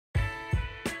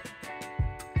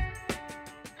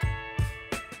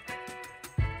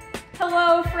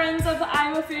Hello friends of the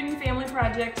Iowa Food and Family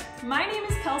Project. My name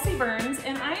is Kelsey Byrnes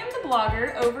and I am the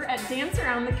blogger over at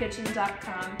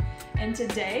dancearoundthekitchen.com. And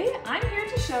today I'm here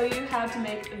to show you how to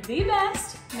make the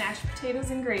best mashed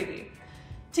potatoes and gravy.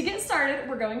 To get started,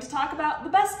 we're going to talk about the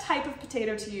best type of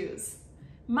potato to use.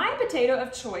 My potato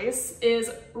of choice is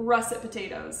russet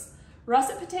potatoes.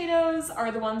 Russet potatoes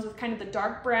are the ones with kind of the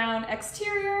dark brown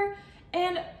exterior,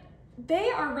 and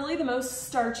they are really the most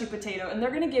starchy potato, and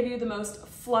they're going to give you the most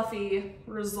fluffy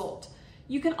result.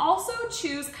 You can also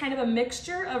choose kind of a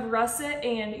mixture of russet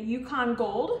and Yukon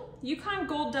Gold. Yukon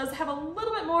Gold does have a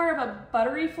little bit more of a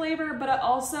buttery flavor, but it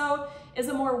also is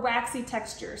a more waxy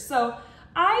texture. So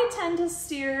I tend to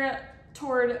steer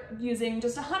toward using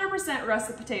just 100%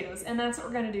 russet potatoes, and that's what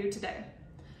we're going to do today.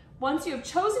 Once you have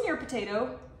chosen your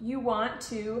potato, you want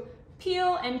to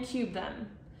peel and cube them.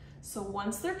 So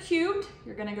once they're cubed,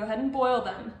 you're gonna go ahead and boil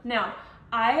them. Now,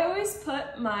 I always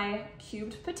put my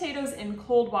cubed potatoes in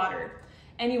cold water.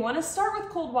 And you wanna start with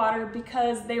cold water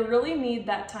because they really need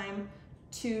that time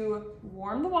to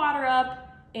warm the water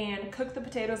up and cook the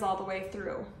potatoes all the way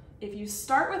through. If you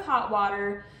start with hot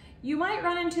water, you might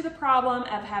run into the problem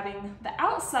of having the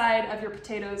outside of your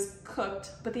potatoes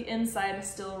cooked, but the inside is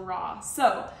still raw.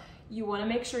 So you wanna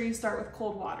make sure you start with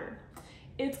cold water.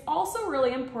 It's also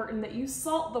really important that you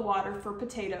salt the water for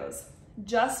potatoes.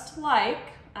 Just like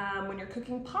when you're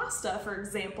cooking pasta, for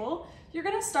example, you're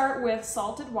gonna start with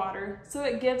salted water so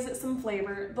it gives it some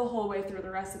flavor the whole way through the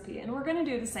recipe. And we're gonna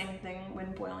do the same thing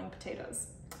when boiling potatoes.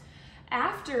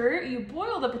 After you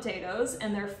boil the potatoes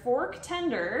and they're fork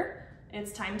tender,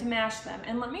 it's time to mash them.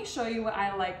 And let me show you what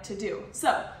I like to do.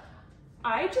 So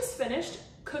I just finished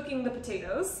cooking the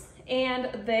potatoes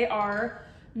and they are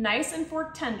nice and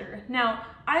fork tender. Now,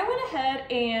 I went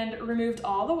ahead and removed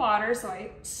all the water, so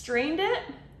I strained it,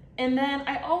 and then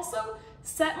I also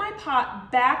set my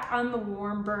pot back on the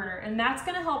warm burner, and that's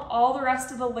gonna help all the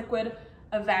rest of the liquid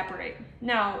evaporate.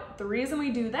 Now, the reason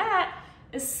we do that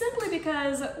is simply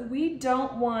because we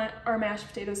don't want our mashed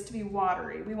potatoes to be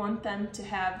watery. We want them to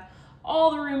have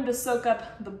all the room to soak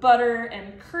up the butter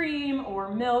and cream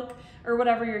or milk or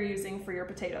whatever you're using for your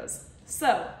potatoes.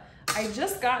 So, I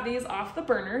just got these off the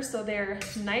burner, so they're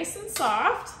nice and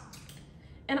soft.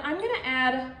 And I'm gonna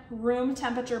add room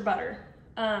temperature butter.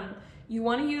 You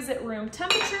wanna use it room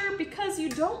temperature because you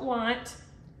don't want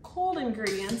cold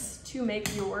ingredients to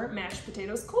make your mashed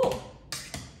potatoes cold.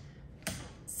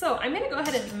 So I'm gonna go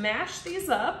ahead and mash these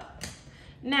up.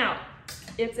 Now,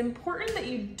 it's important that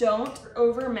you don't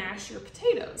over mash your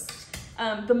potatoes.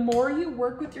 The more you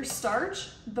work with your starch,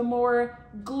 the more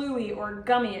gluey or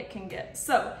gummy it can get.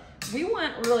 So we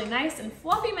want really nice and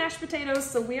fluffy mashed potatoes,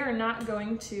 so we are not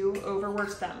going to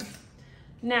overwork them.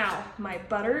 Now, my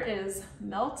butter is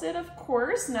melted, of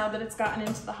course, now that it's gotten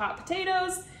into the hot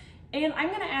potatoes, and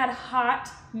I'm gonna add hot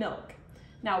milk.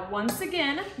 Now, once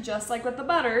again, just like with the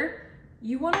butter,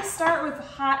 you wanna start with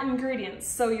hot ingredients,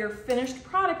 so your finished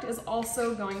product is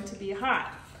also going to be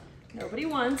hot. Nobody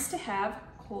wants to have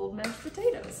cold mashed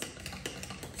potatoes.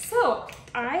 So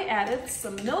I added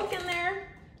some milk in there.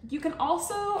 You can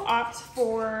also opt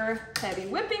for heavy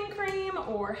whipping cream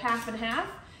or half and half.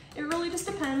 It really just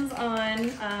depends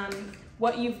on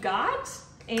what you've got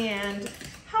and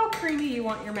how creamy you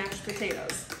want your mashed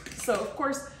potatoes. So of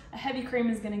course, a heavy cream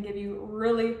is gonna give you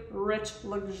really rich,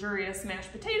 luxurious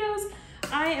mashed potatoes.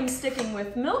 I am sticking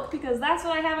with milk because that's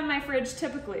what I have in my fridge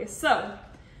typically. So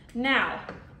now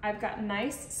I've got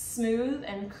nice, smooth,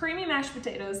 and creamy mashed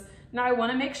potatoes. Now I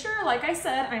wanna make sure, like I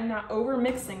said, I'm not over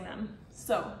mixing them.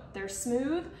 So they're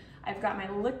smooth, I've got my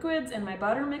liquids and my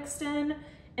butter mixed in,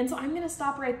 and so I'm gonna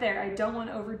stop right there. I don't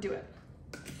wanna overdo it.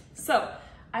 So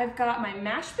I've got my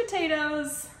mashed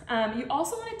potatoes. You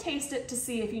also wanna taste it to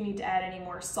see if you need to add any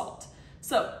more salt.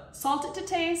 So salt it to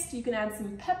taste, you can add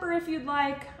some pepper if you'd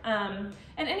like, and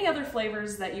any other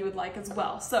flavors that you would like as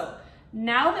well. So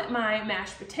now that my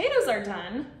mashed potatoes are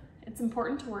done, it's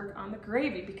important to work on the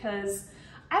gravy because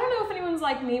I don't know if anyone's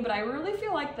like me, but I really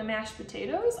feel like the mashed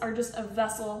potatoes are just a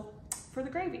vessel for the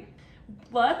gravy.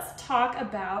 Let's talk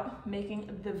about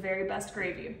making the very best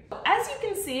gravy. As you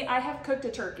can see, I have cooked a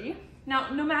turkey.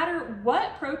 Now, no matter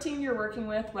what protein you're working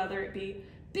with, whether it be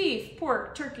beef,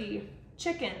 pork, turkey,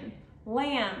 chicken,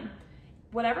 lamb,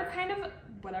 whatever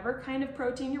kind of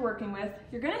protein you're working with,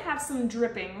 you're gonna have some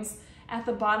drippings at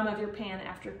the bottom of your pan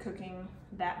after cooking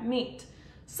that meat.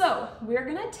 So we're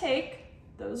gonna take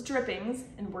those drippings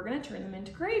and we're gonna turn them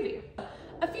into gravy.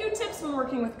 A few tips when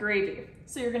working with gravy.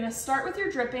 So you're gonna start with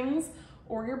your drippings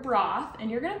or your broth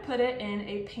and you're gonna put it in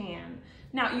a pan.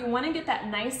 Now you wanna get that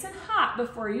nice and hot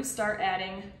before you start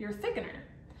adding your thickener.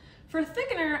 For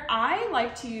thickener, I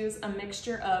like to use a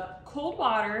mixture of cold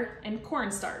water and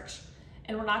cornstarch.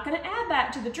 And we're not gonna add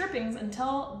that to the drippings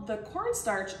until the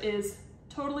cornstarch is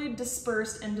totally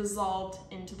dispersed and dissolved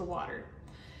into the water.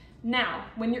 Now,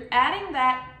 when you're adding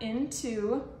that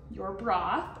into your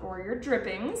broth or your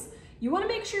drippings, you wanna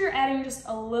make sure you're adding just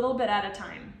a little bit at a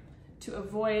time to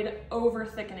avoid over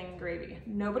thickening gravy.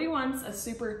 Nobody wants a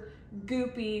super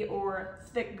goopy or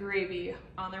thick gravy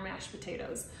on their mashed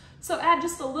potatoes. So add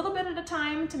just a little bit at a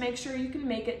time to make sure you can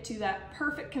make it to that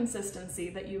perfect consistency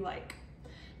that you like.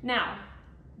 Now,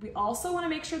 we also want to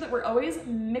make sure that we're always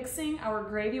mixing our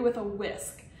gravy with a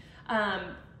whisk.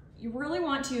 You really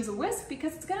want to use a whisk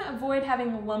because it's going to avoid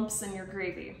having lumps in your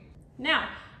gravy. Now,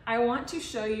 I want to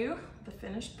show you the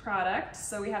finished product.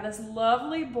 So we have this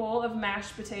lovely bowl of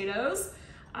mashed potatoes.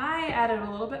 I added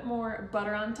a little bit more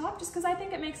butter on top just because I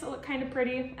think it makes it look kind of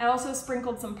pretty. I also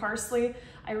sprinkled some parsley.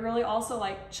 I really also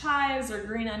like chives or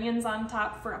green onions on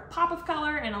top for a pop of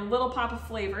color and a little pop of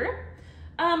flavor.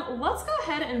 Let's go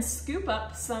ahead and scoop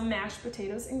up some mashed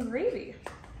potatoes and gravy.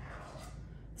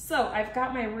 So I've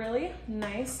got my really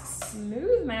nice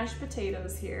smooth mashed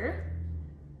potatoes here,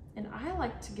 and I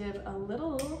like to give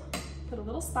put a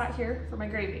little spot here for my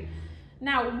gravy.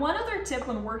 Now, one other tip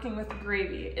when working with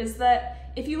gravy is that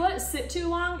if you let it sit too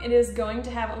long, it is going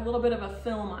to have a little bit of a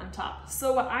film on top.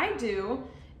 So what I do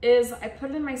is I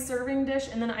put it in my serving dish,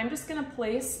 and then I'm just gonna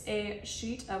place a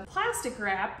sheet of plastic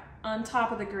wrap on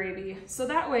top of the gravy, so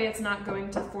that way it's not going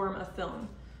to form a film.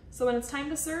 So when it's time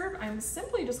to serve, I'm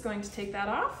simply just going to take that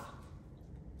off,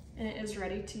 and it is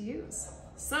ready to use.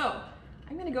 So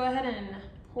I'm gonna go ahead and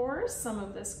pour some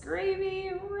of this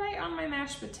gravy right on my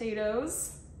mashed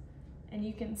potatoes. And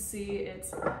you can see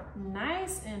it's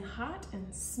nice and hot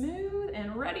and smooth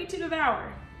and ready to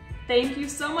devour. Thank you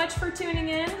so much for tuning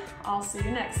in. I'll see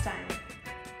you next time.